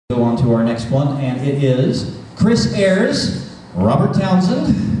Go on to our next one, and it is Chris Ayres, Robert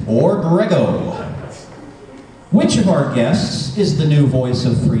Townsend, or Greggo. Which of our guests is the new voice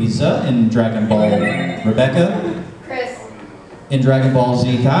of Frieza in Dragon Ball? Rebecca? Chris. In Dragon Ball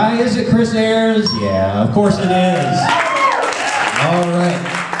Z Kai, is it Chris Ayres? Yeah, of course it is. All right.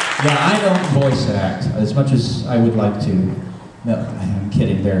 Yeah, I don't voice act as much as I would like to. No, I'm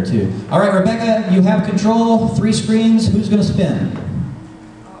kidding there too. All right, Rebecca, you have control. 3 screens. Who's going to spin?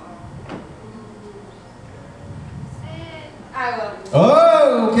 I will.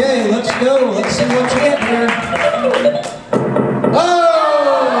 Oh, okay, let's go. Let's see what you get here.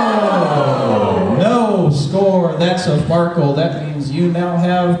 Oh! No score. That's a Farkle. That means you now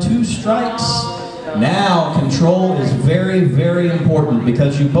have 2 strikes. Now, control is very, very important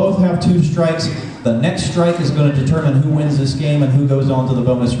because you both have 2 strikes. The next strike is going to determine who wins this game and who goes on to the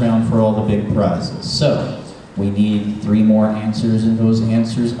bonus round for all the big prizes. So, we need 3 more answers, and those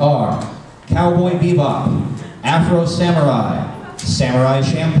answers are Cowboy Bebop, Afro Samurai, Samurai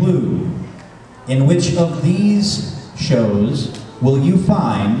Champloo. In which of these shows will you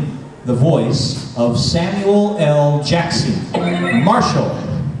find the voice of Samuel L. Jackson? Marshall.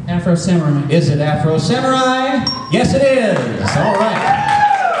 Afro Samurai. Is it Afro Samurai? Yes, it is. All right.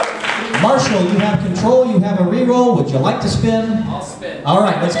 Marshall, you have control. You have a reroll. Would you like to spin? I'll spin. All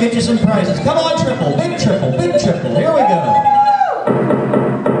right, let's get you some prizes. Come on, triple. Big triple. Big triple. Here we go.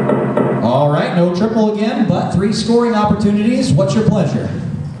 All right, no triple again, but 3 scoring opportunities. What's your pleasure?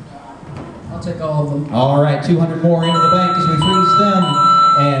 I'll take all of them. All right, 200 more into the bank as we freeze them.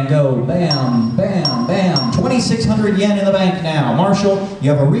 And go bam, bam, bam. 2,600 yen in the bank now. Marshall, you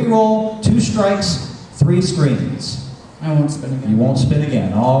have a reroll, 2 strikes, 3 screens. I won't spin again. You won't spin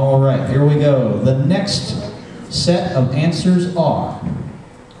again. All right, here we go. The next set of answers are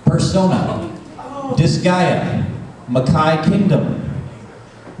Persona, Disgaea, Makai Kingdom.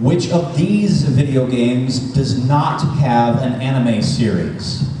 Which of these video games does not have an anime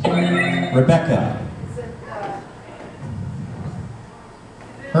series? Rebecca.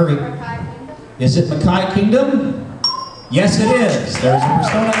 Hurry. Is it Makai Kingdom? Yes, it is. There's a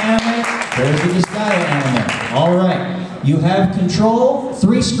Persona anime. There's a Disgaea anime. All right. You have control.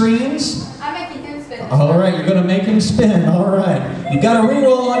 3 screens. I'm making him spin. All right. You're going to make him spin. All right. You got a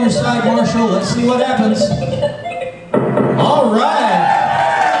reroll on your side, Marshall. Let's see what happens. All right.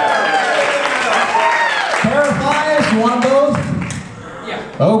 Pair of 5s. You want both? Yeah.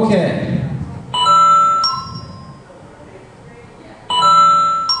 Okay.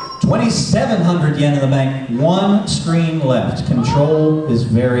 2,700 yen in the bank, 1 screen left. Control is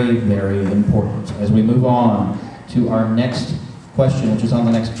very, very important. As we move on to our next question, which is on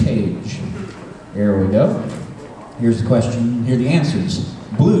the next page. Here we go. Here's the question, here are the answers.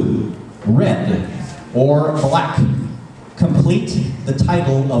 Blue, red, or black. Complete the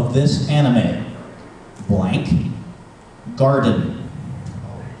title of this anime. Blank, garden.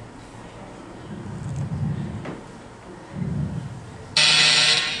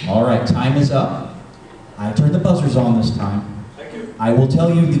 All right, time is up. I turned the buzzers on this time. Thank you. I will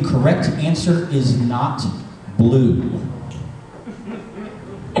tell you the correct answer is not blue.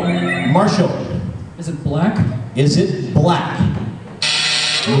 Marshall. Is it black? Is it black?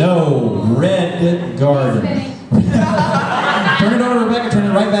 No, red garden. Turn it over to Rebecca, turn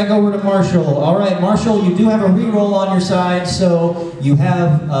it right back over to Marshall. All right, Marshall, you do have a reroll on your side, so you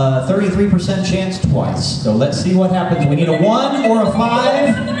have a 33% chance twice. So let's see what happens. We need a 1 or a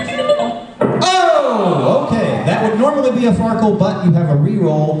 5. Oh, okay. That would normally be a Farkle, but you have a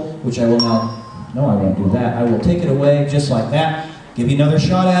reroll, which I will now, no, I won't do that. I will take it away just like that. Give you another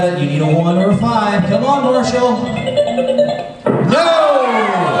shot at it. You need a 1 or a 5. Come on, Marshall. No!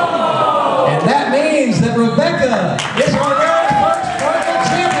 And that means that Rebecca is our very first Farkle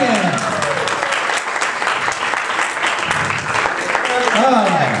champion.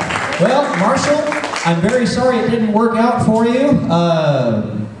 Well, Marshall, I'm very sorry it didn't work out for you.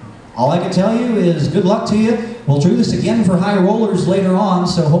 All I can tell you is good luck to you. We'll do this again for high rollers later on,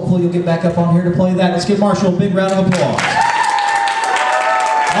 so hopefully you'll get back up on here to play that. Let's give Marshall a big round of applause.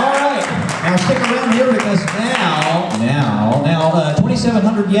 All right, now stick around here because now,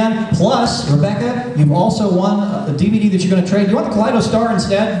 2,700 yen plus, Rebecca, you've also won a DVD that you're going to trade. Do you want the Kaleido Star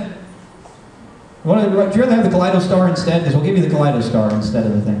instead? Do you rather have the Kaleido Star instead? Because we'll give you the Kaleido Star instead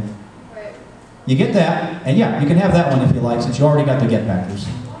of the thing. Right. You get that, and yeah, you can have that one if you like, since you already got the Get Backers.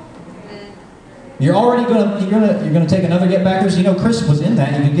 You're already gonna take another Get Backers. You know Chris was in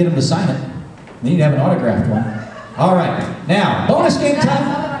that. You can get him to sign it. Then you'd have an autographed one. All right, now bonus game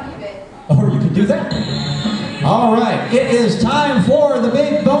time. Or you can do that. All right, it is time for the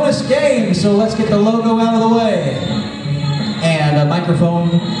big bonus game. So let's get the logo out of the way. And And a microphone,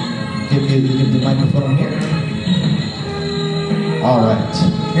 give the microphone here. All right,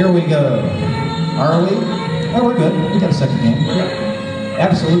 here we go. Are we? Oh, we're good. We got a second game. Yep.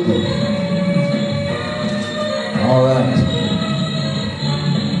 Absolutely. All right.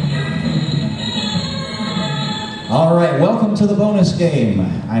 All right, welcome to the bonus game.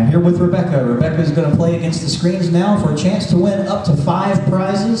 I'm here with Rebecca. Rebecca's going to play against the screens now for a chance to win up to 5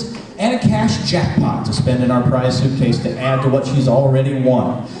 prizes and a cash jackpot to spend in our prize suitcase to add to what she's already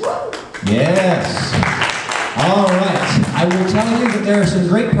won. Yes. All right. I will tell you that there are some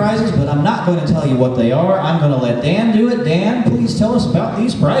great prizes, but I'm not going to tell you what they are. I'm going to let Dan do it. Dan, please tell us about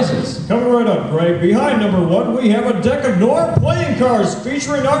these prizes. Coming right up, Greg. Behind number 1, we have a deck of Norm playing cards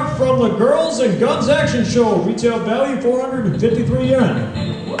featuring art from the Girls and Guns Action Show. Retail value 453 yen.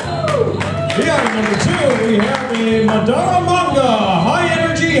 Behind number 2, we have a Madara Manga High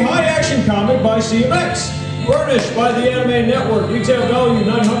Energy High Action comic by CMX. Furnished by the Anime Network. Retail value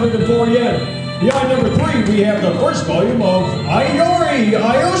 904 yen. Behind number 3, we have the first volume of Ayori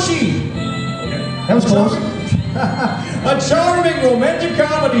Ayoshi. That was close. A charming romantic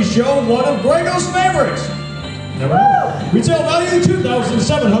comedy show, one of Greggo's favorites. Retail value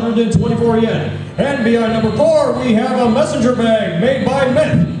 2,724 yen. And behind number 4, we have a messenger bag made by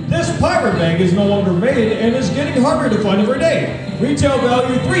Myth. This pirate bag is no longer made and is getting harder to find every day. Retail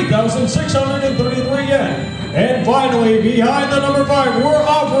value 3,633 yen. And finally, behind the number 5, we're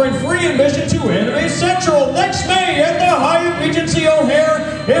offering free admission to Anime Central next May at the Hyatt Regency O'Hare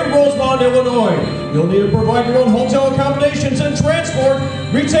in Rosemont, Illinois. You'll need to provide your own hotel accommodations and transport.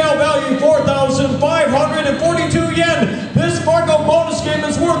 Retail value 4,542 yen. This Farkle bonus game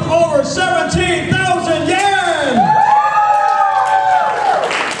is worth over 17,000 yen!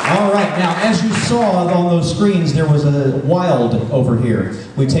 All right, now as you saw on those screens, there was a wild over here.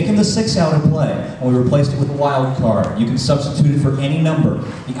 We've taken the 6 out of play, and we replaced it with a wild card. You can substitute it for any number.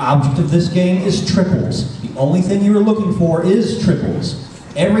 The object of this game is triples. The only thing you're looking for is triples.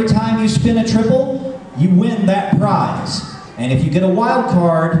 Every time you spin a triple, you win that prize. And if you get a wild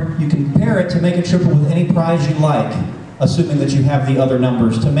card, you can pair it to make a triple with any prize you like, assuming that you have the other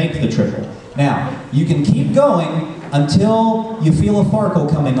numbers to make the triple. Now, you can keep going until you feel a Farkle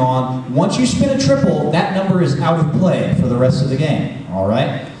coming on. Once you spin a triple, that number is out of play for the rest of the game, all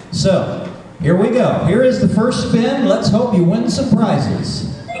right? So, here we go. Here is the first spin. Let's hope you win some prizes.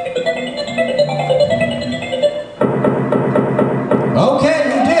 Okay,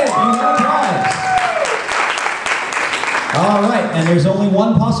 you did. You got a prize. All right, and there's only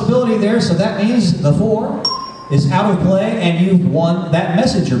one possibility there, so that means the 4 is out of play, and you've won that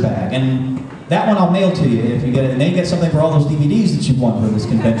messenger bag. And that one I'll mail to you if you get it. And then you get something for all those DVDs that you've won for this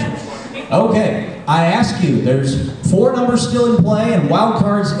convention. Okay, I ask you, there's 4 numbers still in play and wild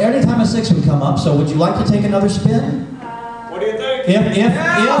cards anytime a 6 would come up, so would you like to take another spin? What do you think? If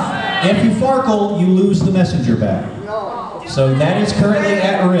you Farkle, you lose the messenger bag. So that is currently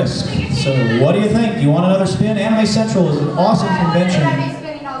at risk. So what do you think? Do you want another spin? Anime Central is an awesome convention. Should I be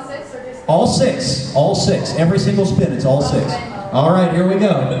spinning all 6 or just... All 6. All 6. Every single spin, it's all 6. All right, here we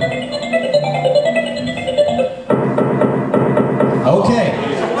go. Okay.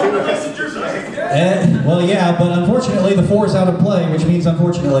 Well, yeah, but unfortunately the 4 is out of play, which means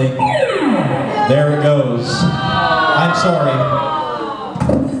unfortunately, there it goes. I'm sorry.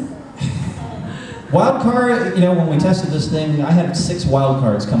 Wild card, you know, when we tested this thing, I had 6 wild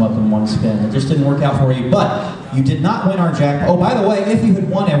cards come up in one spin. It just didn't work out for you, but you did not win our jackpot. Oh, by the way, if you had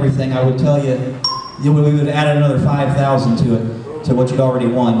won everything, I would tell you, we would have added another 5,000 to it, to what you'd already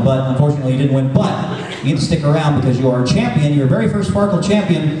won, but unfortunately you didn't win. But you get to stick around because you are a champion, your very first Farkle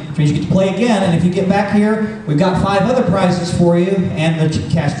champion, which means you get to play again, and if you get back here, we've got 5 other prizes for you, and the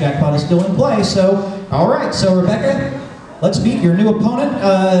cash jackpot is still in play, so, all right, so Rebecca, let's meet your new opponent.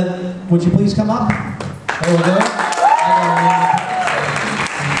 Would you please come up? There we go.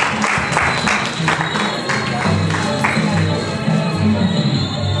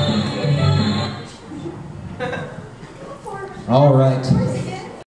 All right.